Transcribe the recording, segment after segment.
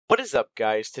What is up,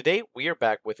 guys? Today we are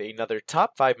back with another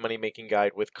top 5 money making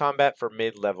guide with combat for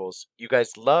mid levels. You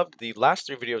guys loved the last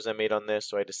 3 videos I made on this,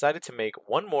 so I decided to make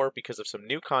one more because of some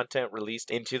new content released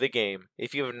into the game.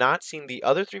 If you have not seen the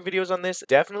other 3 videos on this,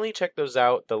 definitely check those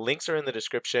out. The links are in the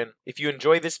description. If you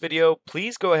enjoyed this video,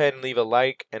 please go ahead and leave a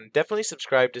like and definitely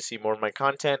subscribe to see more of my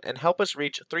content and help us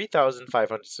reach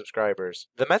 3,500 subscribers.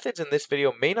 The methods in this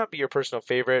video may not be your personal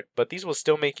favorite, but these will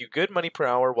still make you good money per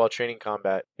hour while training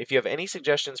combat. If you have any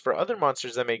suggestions for other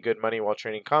monsters that make good money while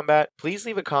training combat, please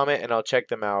leave a comment and I'll check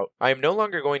them out. I am no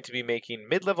longer going to be making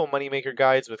mid-level moneymaker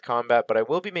guides with combat, but I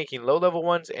will be making low-level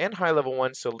ones and high-level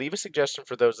ones, so leave a suggestion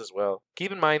for those as well.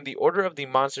 Keep in mind the order of the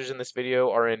monsters in this video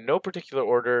are in no particular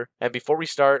order, and before we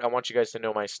start, I want you guys to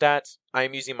know my stats. I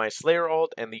am using my Slayer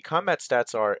ult, and the combat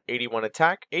stats are 81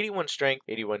 attack, 81 strength,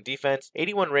 81 defense,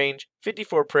 81 range,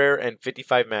 54 prayer, and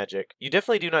 55 magic. You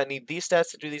definitely do not need these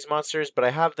stats to do these monsters, but I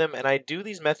have them, and I do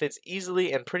these methods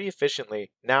easily and pretty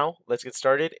efficiently. Now, let's get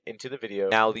started into the video.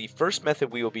 Now, the first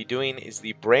method we will be doing is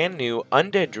the brand new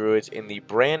Undead Druids in the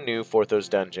brand new Forthos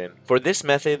dungeon. For this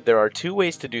method, there are 2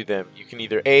 ways to do them. You can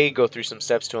either A, go through some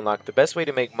steps to unlock the best way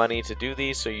to make money to do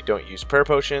these so you don't use prayer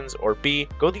potions, or B,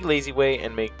 go the lazy way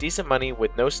and make decent money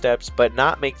with no steps, but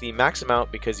not make the max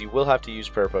amount because you will have to use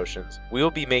prayer potions. We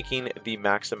will be making the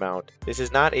max amount. This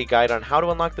is not a guide on how to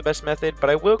unlock the best method,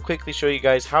 but I will quickly show you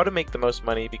guys how to make the most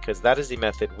money because that is the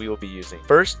method we will be using.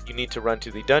 First, you need to run to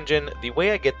the dungeon. The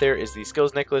way I get there is the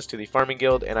skills necklace to the farming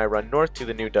guild, and I run north to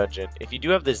the new dungeon. If you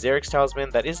do have the Xerix talisman,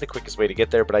 that is the quickest way to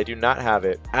get there, but I do not have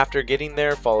it. After getting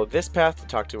there, follow this path to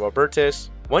talk to Hartblitz.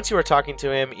 Once you are talking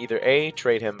to him, either A,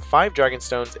 trade him 5 dragon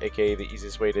stones, aka the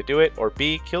easiest way to do it, or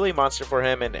B, kill a monster for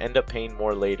him and end up paying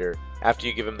more later. After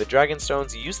you give him the dragon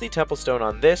stones, use the temple stone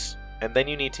on this, and then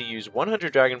you need to use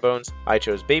 100 dragon bones. I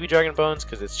chose baby dragon bones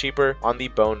because it's cheaper on the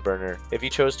bone burner. If you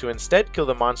chose to instead kill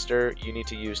the monster, you need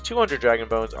to use 200 dragon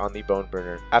bones on the bone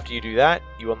burner. After you do that,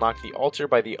 you unlock the altar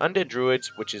by the undead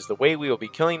druids, which is the way we will be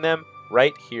killing them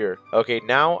right here. Okay,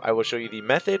 now I will show you the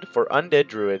method for undead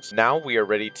druids. Now we are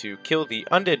ready to kill the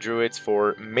undead druids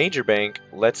for Major Bank.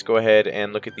 Let's go ahead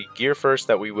and look at the gear first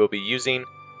that we will be using.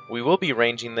 We will be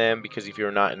ranging them because if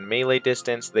you're not in melee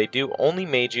distance, they do only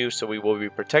mage you, so we will be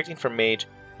protecting from mage,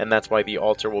 and that's why the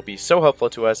altar will be so helpful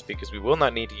to us because we will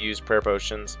not need to use prayer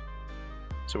potions.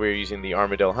 So we are using the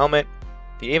Armadillo Helmet,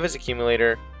 the Ava's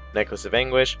Accumulator, Necklace of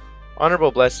Anguish,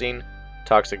 Honorable Blessing,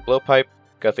 Toxic Blowpipe,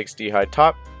 Guthix D'hide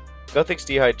Top, Guthix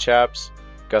D'hide Chaps,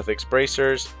 Guthix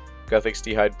Bracers, Guthix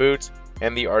D'hide Boots,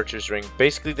 and the Archer's Ring.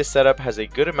 Basically, this setup has a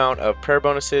good amount of prayer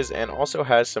bonuses and also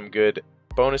has some good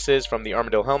bonuses from the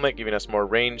Armadillo Helmet, giving us more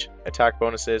range attack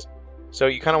bonuses. So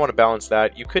you kind of want to balance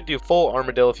that. You could do full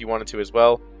Armadillo if you wanted to as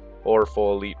well, or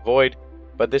full Elite Void,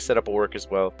 but this setup will work as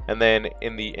well. And then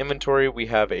in the inventory, we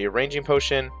have a ranging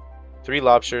potion, 3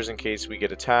 lobsters in case we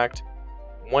get attacked,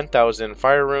 1,000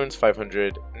 fire runes,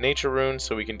 500 nature runes,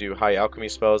 so we can do high alchemy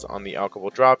spells on the alchemical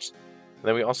drops. And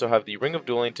then we also have the Ring of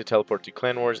Dueling to teleport to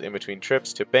Clan Wars in between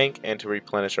trips to bank and to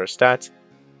replenish our stats.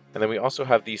 And then we also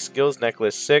have the Skills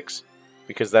Necklace 6,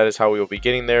 because that is how we will be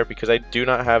getting there, because I do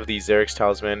not have the Xerix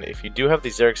talisman. If you do have the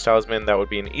Xerix talisman, that would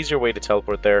be an easier way to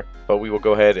teleport there, but we will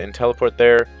go ahead and teleport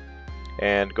there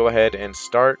and go ahead and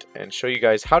start and show you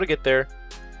guys how to get there.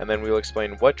 And then we will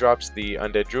explain what drops the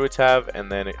Undead Druids have,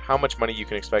 and then how much money you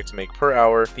can expect to make per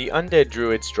hour. The Undead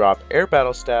Druids drop Air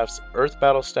Battle Staffs, Earth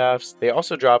Battle Staffs. They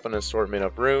also drop an assortment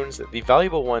of runes, the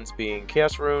valuable ones being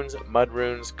Chaos Runes, Mud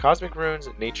Runes, Cosmic Runes,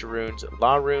 Nature Runes,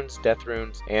 Law Runes, Death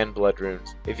Runes, and Blood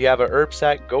Runes. If you have a herb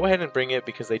sack, go ahead and bring it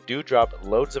because they do drop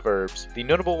loads of herbs. The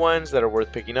notable ones that are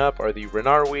worth picking up are the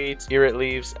Renar Weeds, Irrit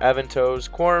Leaves, Aventos,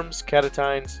 Quorms,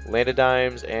 Catatines,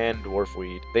 Landodimes, and Dwarf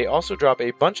Weed. They also drop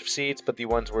a bunch of seeds, but the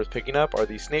ones worth picking up are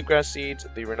the Snapegrass seeds,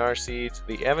 the Renar seeds,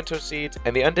 the Aventos seeds,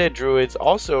 and the Undead Druids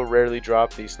also rarely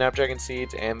drop the Snapdragon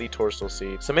seeds and the Torsal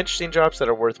seeds. Some interesting drops that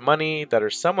are worth money that are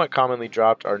somewhat commonly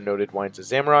dropped are Noted Wines of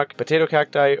Zamorak, Potato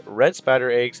Cacti, Red Spider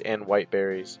Eggs, and White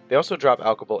Berries. They also drop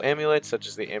alchemical amulets such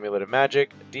as the Amulet of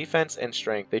Magic, Defense, and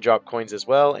Strength. They drop coins as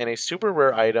well, and a super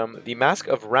rare item, the Mask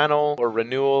of Ranul or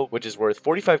Renewal, which is worth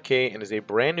 45k and is a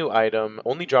brand new item,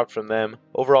 only dropped from them.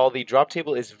 Overall, the drop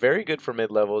table is very good for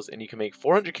mid-levels, and you can make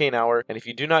 400k an hour, and if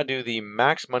you do not do the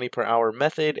max money per hour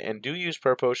method and do use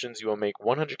prayer potions, you will make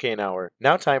 100k an hour.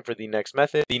 Now time for the next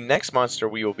method. The next monster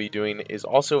we will be doing is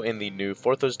also in the new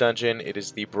Forthos dungeon. It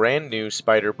is the brand new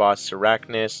spider boss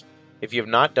Sarachnis. If you have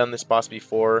not done this boss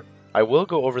before, I will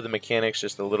go over the mechanics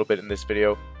just a little bit in this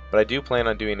video, but I do plan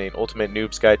on doing an ultimate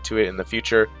noobs guide to it in the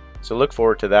future, so look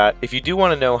forward to that. If you do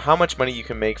want to know how much money you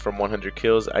can make from 100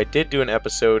 kills, I did do an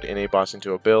episode in a boss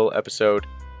into a bill episode.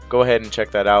 Go ahead and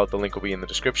check that out. The link will be in the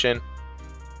description.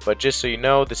 but just so you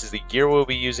know, this is the gear we'll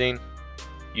be using.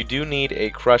 You do need a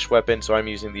crush weapon, so I'm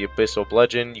using the Abyssal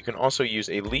Bludgeon. You can also use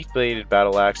a leaf-bladed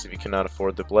battle axe if you cannot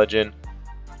afford the bludgeon.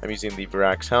 I'm using the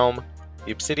Virax Helm,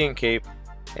 the Obsidian Cape,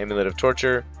 Amulet of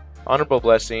Torture, Honorable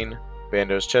Blessing,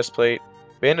 Bando's Chestplate,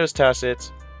 Bando's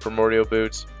Tassets, Primordial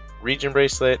Boots, Region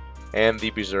Bracelet, and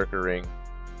the Berserker Ring.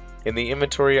 In the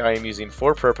inventory, I am using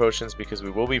 4 prayer potions because we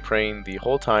will be praying the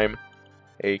whole time.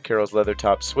 A Carol's Leather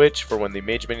Top Switch for when the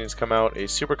mage minions come out, a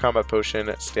Super Combat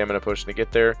Potion, Stamina Potion to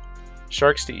get there,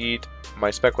 Sharks to eat,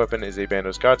 my spec weapon is a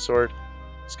Bando's Godsword,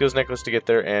 Skills Necklace to get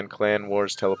there, and Clan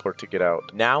Wars Teleport to get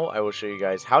out. Now I will show you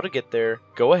guys how to get there.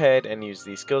 Go ahead and use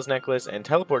the Skills Necklace and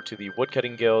teleport to the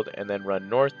Woodcutting Guild, and then run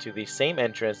north to the same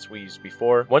entrance we used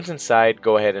before. Once inside,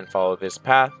 go ahead and follow this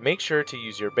path. Make sure to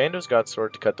use your Bando's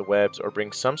Godsword to cut the webs, or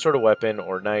bring some sort of weapon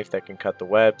or knife that can cut the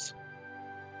webs.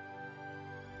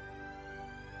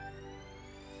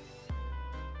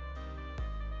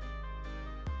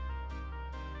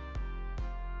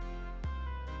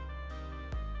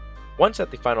 Once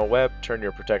at the final web, turn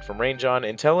your Protect from Range on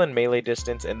until in melee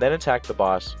distance and then attack the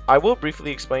boss. I will briefly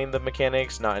explain the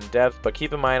mechanics, not in depth, but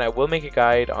keep in mind I will make a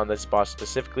guide on this boss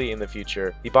specifically in the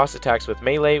future. The boss attacks with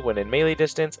melee when in melee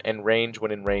distance and range when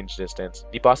in range distance.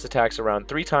 The boss attacks around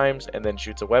 3 times and then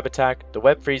shoots a web attack. The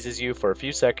web freezes you for a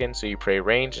few seconds, so you pray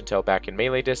range until back in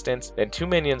melee distance. Then 2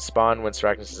 minions spawn when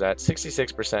Sarachnis is at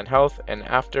 66% health and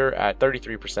after at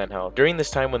 33% health. During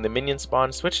this time when the minions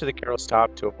spawn, switch to the Carol's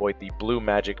Top to avoid the blue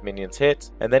magic minions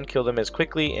hits, and then kill them as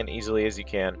quickly and easily as you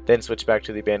can. Then switch back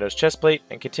to the Bando's Chestplate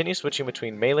and continue switching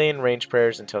between melee and range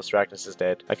prayers until Sarachnis is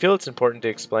dead. I feel it's important to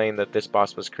explain that this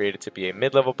boss was created to be a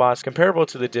mid-level boss comparable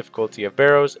to the difficulty of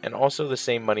Barrows and also the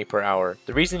same money per hour.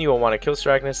 The reason you will want to kill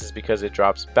Sarachnis is because it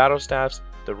drops Battle Staffs,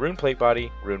 the Rune Plate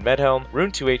Body, Rune Medhelm,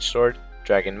 Rune 2H Sword,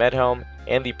 Dragon Medhelm,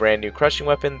 and the brand new crushing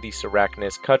weapon, the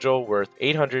Sarachnis Cudgel, worth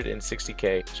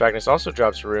 860k. Sarachnis also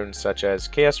drops runes such as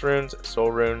Chaos Runes,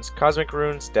 Soul Runes, Cosmic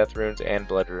Runes, Death Runes, and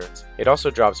Blood Runes. It also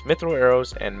drops Mithril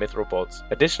Arrows and Mithril Bolts.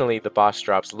 Additionally, the boss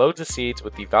drops loads of seeds,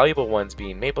 with the valuable ones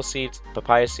being Maple Seeds,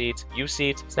 Papaya Seeds, Yew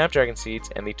Seeds, Snapdragon Seeds,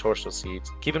 and the Torsal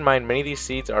Seeds. Keep in mind, many of these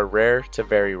seeds are rare to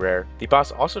very rare. The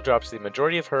boss also drops the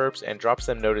majority of herbs and drops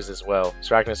them notice as well.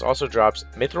 Sarachnis also drops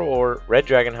Mithril Ore, Red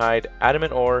Dragon Hide,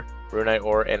 Adamant Ore, Runite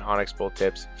Ore, and Onyx Bolt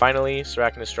tips. Finally,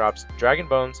 Sarachnis drops Dragon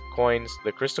Bones, Coins,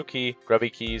 the Crystal Key, Grubby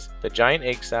Keys, the Giant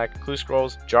Egg Sack, Clue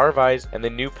Scrolls, Jar of Eyes, and the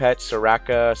new pet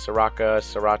Saracha,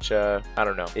 I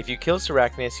don't know. If you kill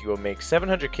Sarachnis, you will make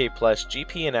 700k plus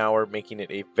GP an hour, making it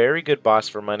a very good boss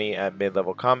for money at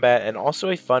mid-level combat, and also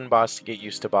a fun boss to get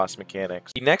used to boss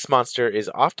mechanics. The next monster is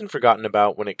often forgotten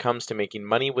about when it comes to making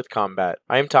money with combat.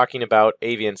 I am talking about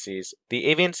Avian Seas. The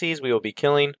Avian Seas we will be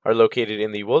killing are located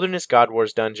in the Wilderness God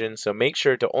Wars dungeon, so make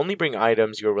sure to only bring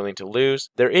items you are willing to lose.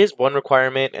 There is one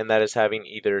requirement, and that is having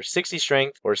either 60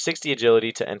 strength or 60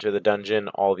 agility to enter the dungeon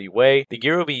all the way. The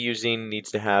gear we'll be using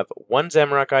needs to have 1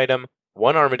 Zamorak item,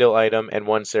 1 Armadillo item, and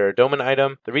 1 Saradomin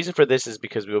item. The reason for this is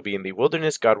because we will be in the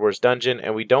Wilderness God Wars dungeon,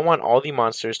 and we don't want all the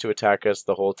monsters to attack us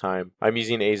the whole time. I'm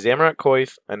using a Zamorak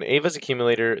Coif, an Ava's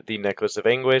Accumulator, the Necklace of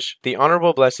Anguish, the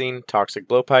Honorable Blessing, Toxic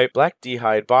Blowpipe, Black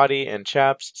D-Hide Body and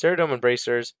Chaps, Saradomin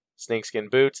Bracers, Snakeskin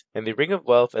Boots, and the Ring of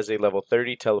Wealth as a level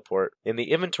 30 teleport. In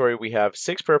the inventory we have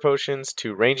 6 prayer potions,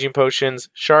 2 ranging potions,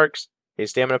 sharks, a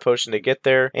stamina potion to get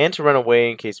there and to run away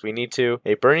in case we need to,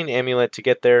 a burning amulet to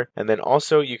get there, and then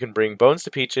also you can bring Bones to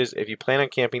Peaches if you plan on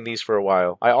camping these for a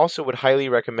while. I also would highly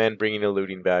recommend bringing a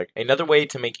looting bag. Another way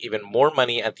to make even more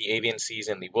money at the Avian Seas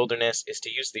in the wilderness is to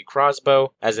use the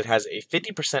crossbow, as it has a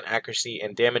 50% accuracy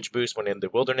and damage boost when in the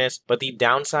wilderness, but the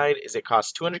downside is it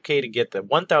costs 200k to get the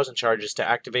 1000 charges to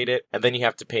activate it, and then you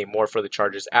have to pay more for the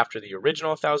charges after the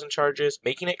original 1000 charges,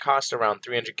 making it cost around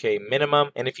 300k minimum,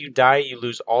 and if you die you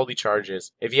lose all the charges.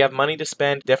 If you have money to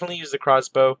spend, definitely use the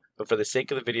crossbow, but for the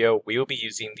sake of the video, we will be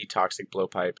using the Toxic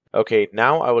Blowpipe. Okay,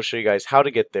 now I will show you guys how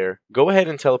to get there. Go ahead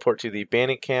and teleport to the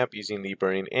bandit camp using the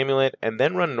burning amulet, and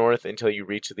then run north until you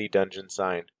reach the dungeon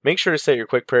sign. Make sure to set your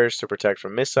quick prayers to protect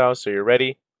from missiles so you're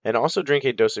ready, and also drink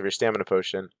a dose of your stamina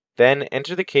potion. Then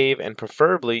enter the cave and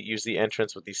preferably use the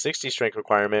entrance with the 60 strength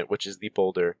requirement, which is the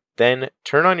boulder. Then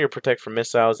turn on your Protect from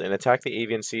Missiles and attack the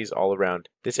Avian Seas all around.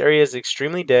 This area is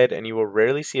extremely dead and you will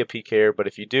rarely see a PKer, but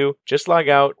if you do, just log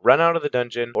out, run out of the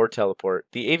dungeon, or teleport.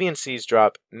 The Avian Seas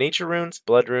drop Nature Runes,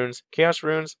 Blood Runes, Chaos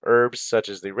Runes, herbs such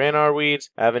as the Ranar Weeds,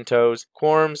 Aventos,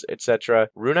 Quarms, etc.,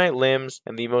 Runite Limbs,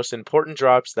 and the most important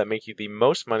drops that make you the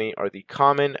most money are the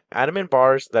common Adamant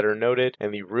Bars that are noted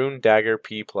and the Rune Dagger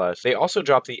P+. They also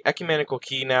drop the the ecumenical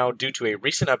key now due to a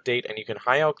recent update, and you can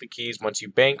high alch the keys once you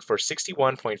bank for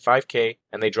 61.5k,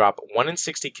 and they drop 1 in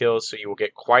 60 kills, so you will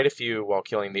get quite a few while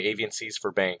killing the avian seas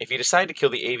for bank. If you decide to kill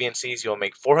the avian seas, you'll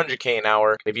make 400k an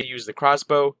hour. If you use the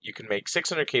crossbow, you can make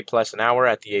 600k plus an hour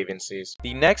at the avian seas.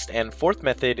 The next and fourth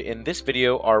method in this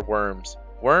video are worms.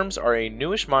 Worms are a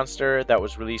newish monster that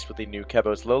was released with the new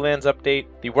Kebos Lowlands update.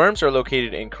 The worms are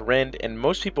located in Corinne, and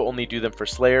most people only do them for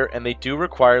Slayer, and they do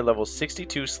require level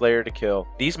 62 Slayer to kill.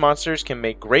 These monsters can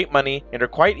make great money and are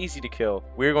quite easy to kill.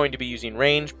 We're going to be using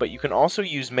range, but you can also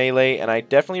use melee, and I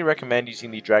definitely recommend using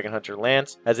the Dragon Hunter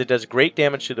Lance as it does great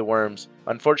damage to the worms.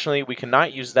 Unfortunately, we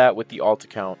cannot use that with the alt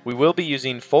account. We will be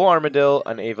using Full Armadillo,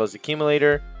 an Ava's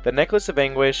Accumulator, the Necklace of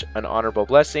Anguish, an Honorable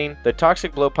Blessing, the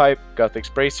Toxic Blowpipe,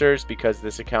 Guthix Bracers because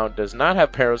this account does not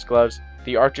have Perros Gloves,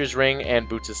 the Archer's Ring, and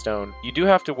Boots of Stone. You do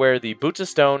have to wear the Boots of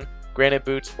Stone, Granite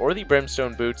Boots, or the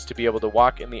Brimstone Boots to be able to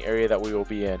walk in the area that we will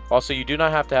be in. Also, you do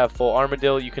not have to have full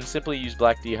Armadillo, you can simply use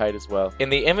Black D'hide as well. In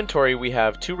the inventory, we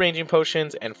have 2 ranging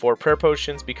potions and 4 prayer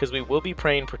potions because we will be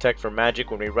praying Protect from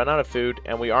magic when we run out of food,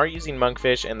 and we are using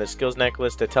Monkfish and the Skills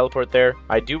Necklace to teleport there.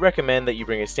 I do recommend that you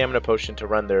bring a stamina potion to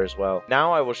run there as well.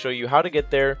 Now I will show you how to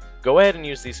get there. Go ahead and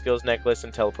use the Skills Necklace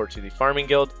and teleport to the Farming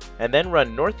Guild, and then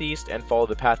run northeast and follow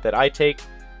the path that I take.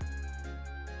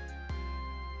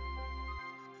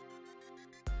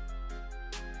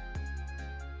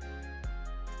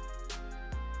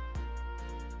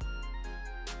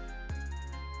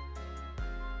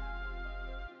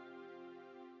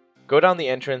 Go down the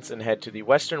entrance and head to the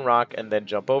western rock and then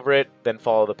jump over it, then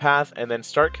follow the path and then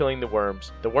start killing the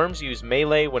worms. The worms use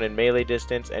melee when in melee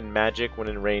distance and magic when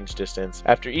in range distance.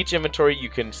 After each inventory you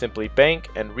can simply bank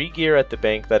and re-gear at the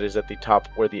bank that is at the top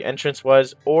where the entrance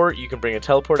was, or you can bring a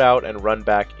teleport out and run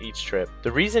back each trip.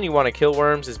 The reason you want to kill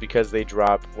worms is because they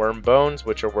drop worm bones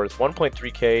which are worth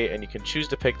 1.3k, and you can choose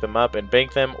to pick them up and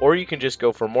bank them, or you can just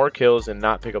go for more kills and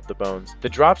not pick up the bones. The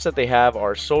drops that they have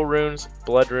are soul runes,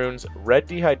 blood runes, red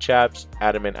D'hide chaps,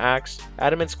 adamant axe,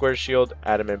 adamant square shield,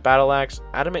 adamant battle axe,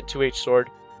 adamant 2H sword,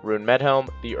 rune medhelm,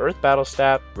 the earth battle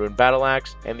staff, rune battle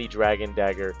axe, and the dragon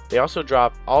dagger. They also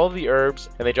drop all of the herbs,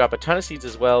 and they drop a ton of seeds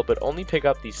as well, but only pick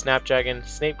up the snapdragon,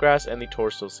 snapegrass, and the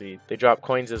torsal seed. They drop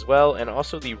coins as well, and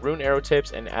also the rune arrow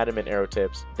tips and adamant arrow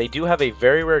tips. They do have a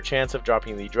very rare chance of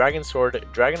dropping the dragon sword,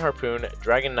 dragon harpoon,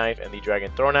 dragon knife, and the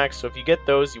dragon thorn axe, so if you get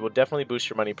those, you will definitely boost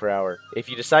your money per hour. If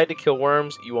you decide to kill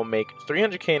worms, you will make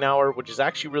 300k an hour, which is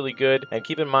actually really good, and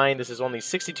keep in mind this is only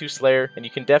 62 Slayer, and you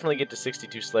can definitely get to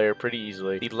 62 Slayer pretty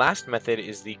easily. The last method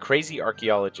is the Crazy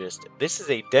Archaeologist. This is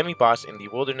a demi-boss in the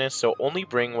wilderness, so only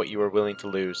bring what you are willing to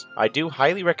lose. I do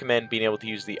highly recommend being able to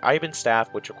use the Iban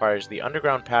Staff, which requires the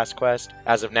Underground Pass quest.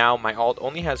 As of now, my alt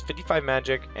only has 55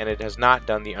 magic, and it has not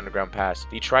done the Underground Pass.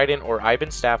 The Trident or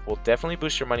Iban Staff will definitely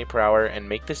boost your money per hour and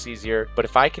make this easier, but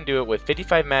if I can do it with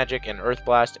 55 magic and Earth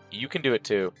Blast, you can do it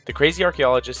too. The Crazy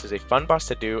Archaeologist is a fun boss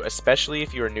to do, especially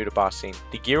if you are new to bossing.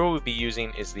 The gear we'll be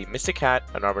using is the Mystic Hat,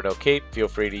 an Armadillo Cape, feel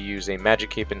free to use a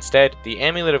magic cape instead, the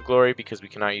Amulet of Glory because we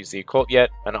cannot use the Occult yet,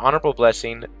 an Honorable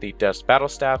Blessing, the Dust Battle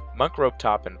Staff, Monk Robe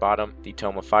top and bottom, the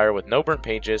Tome of Fire with no burnt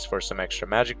pages for some extra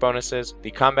magic bonuses,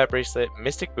 the Combat Bracelet,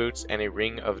 Mystic Boots, and a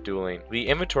Ring of Dueling. The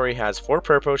inventory has 4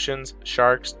 prayer potions,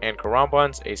 sharks, and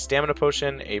karambans, a stamina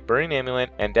potion, a burning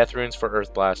amulet, and death runes for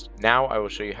Earth Blast. Now I will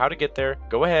show you how to get there.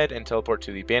 Go ahead and teleport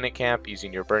to the bandit camp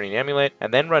using your burning amulet,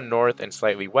 and then run north and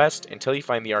slightly west until you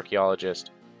find the archaeologist.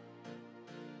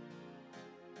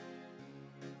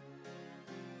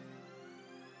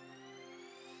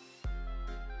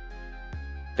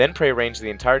 Then pray range the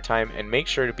entire time and make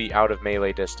sure to be out of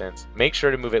melee distance. Make sure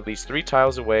to move at least 3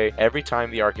 tiles away every time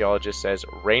the archaeologist says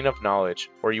Reign of Knowledge,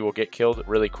 or you will get killed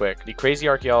really quick. The Crazy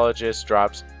Archaeologist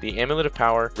drops the Amulet of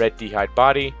Power, red D'hide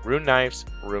body, rune knives,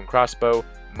 rune crossbow,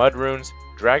 mud runes,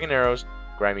 dragon arrows,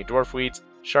 grimy dwarf weeds,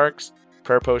 sharks,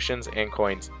 prayer potions, and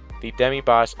coins. The demi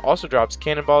boss also drops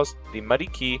cannonballs, the muddy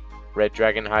key, red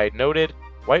dragon hide noted,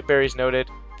 white berries noted,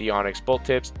 the onyx bolt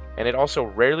tips, and it also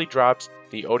rarely drops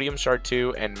the Odium Shard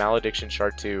 2 and Malediction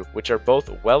Shard 2, which are both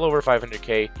well over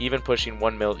 500k, even pushing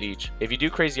 1 mil each. If you do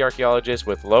Crazy Archaeologist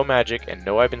with low magic and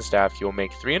no Iban Staff, you will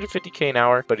make 350k an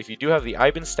hour, but if you do have the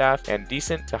Iban Staff and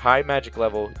decent to high magic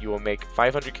level, you will make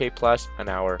 500k plus an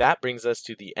hour. That brings us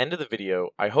to the end of the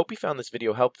video. I hope you found this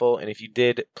video helpful, and if you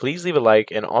did, please leave a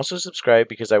like and also subscribe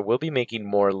because I will be making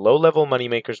more low-level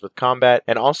moneymakers with combat,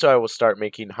 and also I will start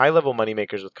making high-level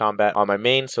moneymakers with combat on my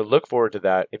main, so look forward to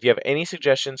that. If you have any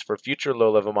suggestions for future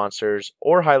low-level monsters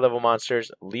or high-level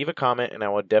monsters, leave a comment and I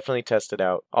will definitely test it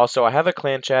out. Also, I have a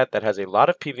clan chat that has a lot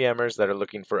of PVMers that are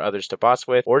looking for others to boss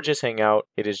with or just hang out.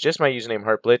 It is just my username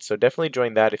Hartblitz, so definitely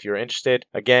join that if you're interested.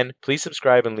 Again, please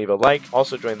subscribe and leave a like.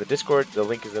 Also join the Discord, the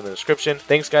link is in the description.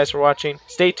 Thanks guys for watching.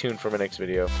 Stay tuned for my next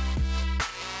video.